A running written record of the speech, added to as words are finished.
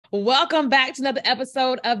Welcome back to another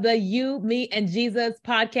episode of the You, Me, and Jesus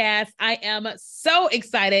podcast. I am so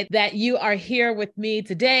excited that you are here with me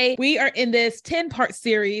today. We are in this 10-part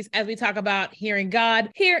series as we talk about hearing God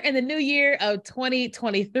here in the new year of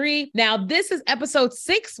 2023. Now, this is episode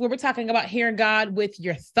 6 where we're talking about hearing God with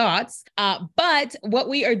your thoughts. But what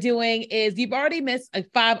we are doing is you've already missed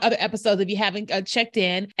 5 other episodes if you haven't checked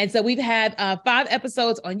in. And so we've had 5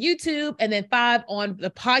 episodes on YouTube and then 5 on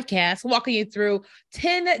the podcast, walking you through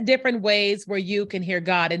 10 different ways where you can hear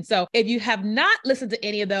God. And so if you have not listened to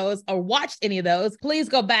any of those or watched any of those, please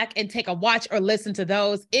go back and take a watch or listen to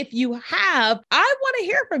those. If you have, I want to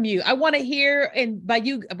hear from you. I want to hear, and by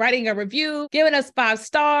you writing a review, giving us 5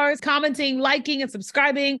 stars, commenting, liking, and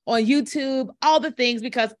subscribing on YouTube, all the things,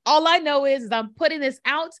 because all I know is I'm putting this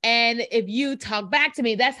out. And if you talk back to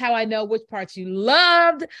me, that's how I know which parts you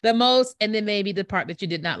loved the most, and then maybe the part that you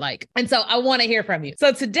did not like. And so I want to hear from you.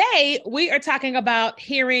 So today we are talking about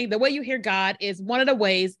hearing. The way you hear God is one of the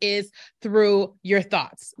ways is through your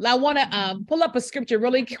thoughts. I want to pull up a scripture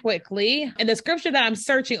really quickly. And the scripture that I'm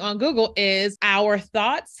searching on Google is "Our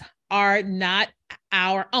thoughts are not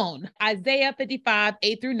our own." Isaiah 55,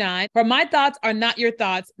 8-9. "For my thoughts are not your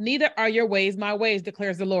thoughts, neither are your ways my ways,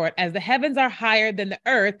 declares the Lord. As the heavens are higher than the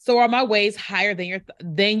earth, so are my ways higher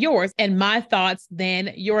than yours, and my thoughts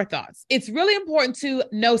than your thoughts." It's really important to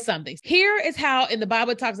know something. Here is how in the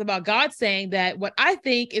Bible it talks about God saying that what I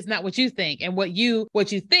think is not what you think, and what you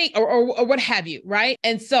think or what have you, right?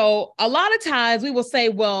 And so a lot of times we will say,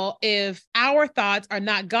 well, if our thoughts are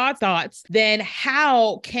not God's thoughts, then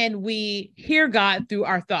how can we hear God through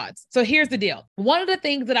our thoughts? So here's the deal. One of the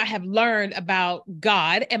things that I have learned about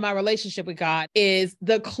God and my relationship with God is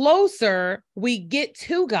the closer we get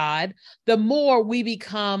to God, the more we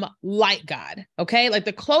become like God. Okay. Like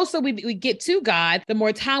the closer we get to God, the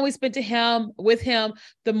more time we spend with him,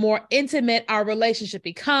 the more intimate our relationship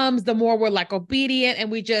becomes, the more we're like obedient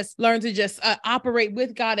and we just learn to just operate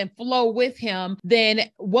with God and flow with him.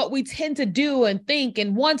 Then what we tend to do and think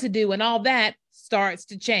and want to do and all that starts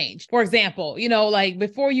to change. For example, like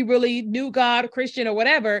before you really knew God, Christian or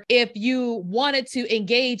whatever, if you wanted to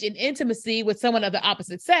engage in intimacy with someone of the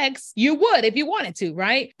opposite sex, you would if you wanted to,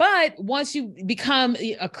 right? But once you become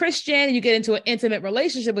a Christian and you get into an intimate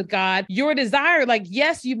relationship with God, your desire, like,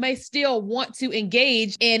 yes, you may still want to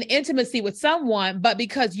engage in intimacy with someone, but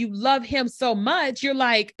because you love him so much, you're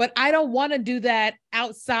like, but I don't want to do that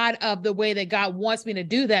outside of the way that God wants me to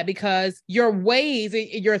do that, because your ways,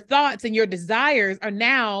 your thoughts, and your desires are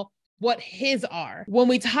now what his are. When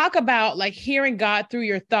we talk about like hearing God through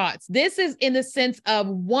your thoughts, this is in the sense of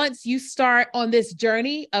once you start on this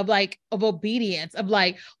journey of obedience, of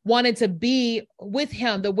like wanting to be with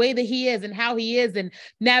him the way that he is and how he is and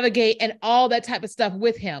navigate and all that type of stuff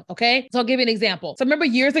with him. Okay. So I'll give you an example. So I remember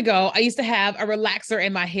years ago, I used to have a relaxer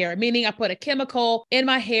in my hair, meaning I put a chemical in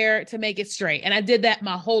my hair to make it straight. And I did that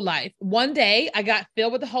my whole life. One day I got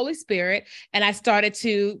filled with the Holy Spirit and I started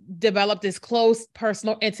to develop this close,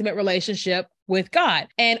 personal, intimate relationship with God.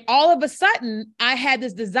 And all of a sudden I had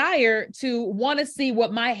this desire to want to see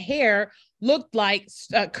what my hair looked like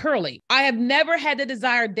curly. I have never had the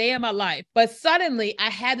desire a day in my life, but suddenly I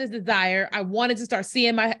had this desire. I wanted to start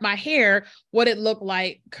seeing my hair, what it looked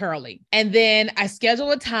like curly. And then I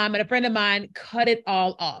scheduled a time and a friend of mine cut it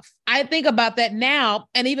all off. I think about that now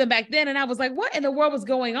and even back then, and I was like, what in the world was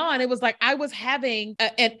going on? It was like I was having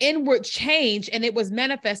an inward change and it was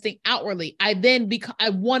manifesting outwardly. I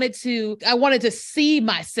wanted to see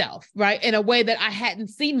myself, right, in a way that I hadn't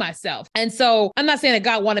seen myself. And so I'm not saying that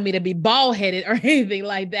God wanted me to be bald-headed or anything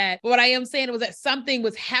like that. But what I am saying was that something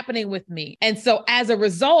was happening with me. And so as a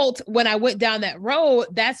result, when I went down that road,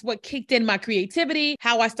 that's what kicked in my creativity,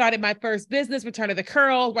 how I started my first business, Return of the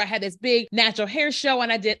Curl, where I had this big natural hair show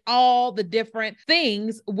and I did all the different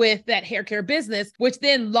things with that hair care business, which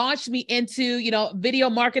then launched me into, video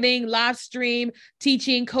marketing, live stream,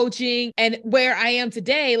 teaching, coaching, and where I am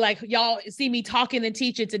today. Like y'all see me talking and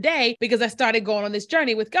teaching today because I started going on this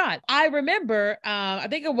journey with God. I remember, I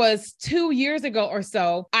think it was 2 years ago or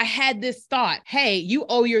so, I had this thought, hey, you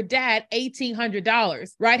owe your dad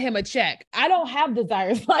 $1,800, write him a check. I don't have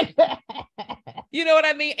desires like that. You know what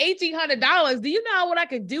I mean? $1,800. Do you know what I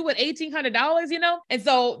could do with $1,800? And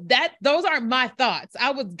so those aren't my thoughts.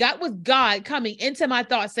 That was God coming into my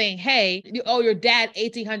thoughts saying, hey, you owe your dad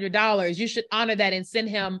 $1,800. You should honor that and send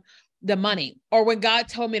him the money. or when God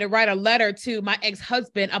told me to write a letter to my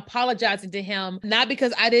ex-husband, apologizing to him, not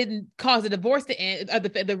because I didn't cause the divorce to end, or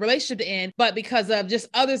the relationship to end, but because of just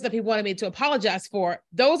others that he wanted me to apologize for.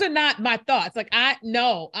 Those are not my thoughts. Like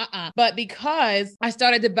but because I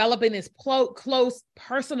started developing this close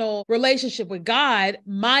personal relationship with God,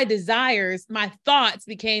 my desires, my thoughts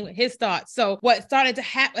became his thoughts. So what started to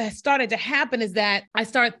happen is that I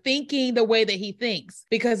start thinking the way that he thinks,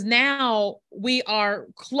 because now we are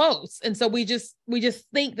close. And so we just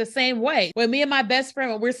think the same way. When me and my best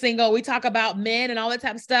friend, when we're single, we talk about men and all that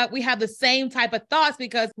type of stuff. We have the same type of thoughts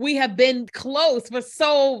because we have been close for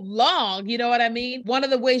so long. You know what I mean? One of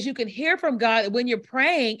the ways you can hear from God when you're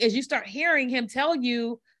praying is you start hearing him tell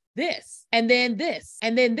you this, and then this,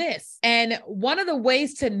 and then this. And one of the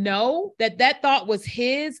ways to know that that thought was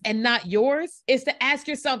his and not yours is to ask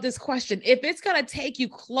yourself this question. If it's going to take you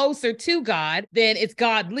closer to God, then it's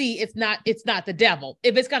godly. It's not the devil.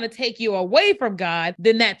 If it's going to take you away from God,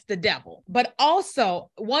 then that's the devil. But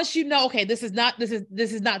also, once you know, okay, this is not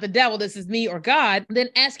the devil, this is me or God, then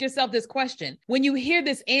ask yourself this question. When you hear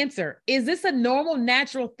this answer, is this a normal,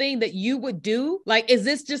 natural thing that you would do? Like, is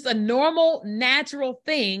this just a normal, natural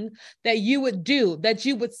thing that you would do, that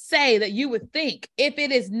you would say, that you would think? If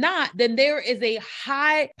it is not, then there is a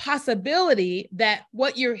high possibility that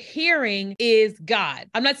what you're hearing is God.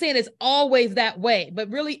 I'm not saying it's always that way, but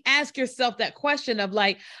really ask yourself that question of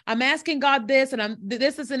like, I'm asking God this, and I'm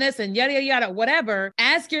this and this and yada, yada, yada, whatever.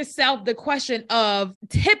 Ask yourself the question of,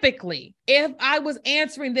 typically, if I was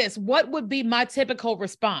answering this, what would be my typical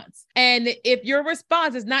response? And if your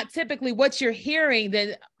response is not typically what you're hearing,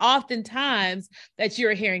 then oftentimes that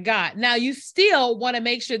you're hearing God. Now, you still want to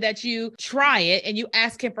make sure that you try it and you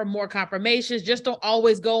ask him for more confirmations. Just don't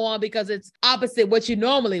always go on because it's opposite what you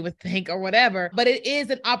normally would think or whatever. But it is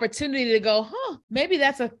an opportunity to go, maybe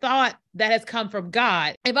that's a thought that has come from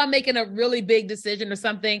God. If I'm making a really big decision or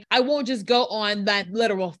something, I won't just go on that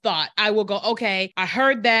literal thought. I will go, okay, I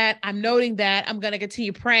heard that. I'm noting that. I'm going to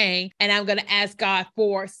continue praying, and I'm going to ask God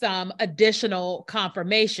for some additional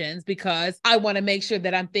confirmations because I want to make sure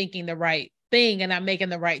that I'm thinking the right thing and I'm making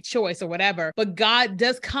the right choice or whatever. But God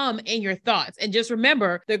does come in your thoughts. And just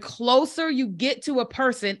remember, the closer you get to a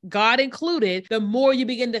person, God included, the more you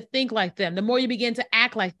begin to think like them, the more you begin to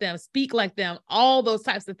act like them, speak like them, all those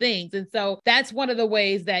types of things. And so that's one of the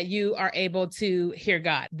ways that you are able to hear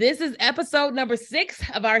God. This is episode number 6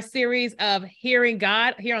 of our series of Hearing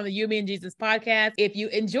God here on the You, Me, and Jesus podcast. If you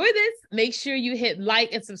enjoy this, make sure you hit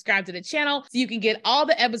like and subscribe to the channel so you can get all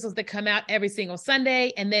the episodes that come out every single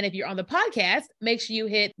Sunday. And then if you're on the podcast, make sure you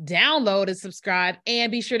hit download and subscribe,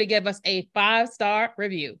 and be sure to give us a 5-star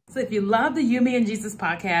review. So if you love the You, Me, and Jesus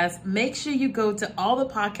podcast, make sure you go to all the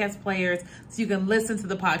podcast players so you can listen to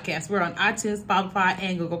the podcast. We're on iTunes, Spotify,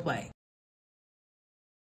 and Google Play.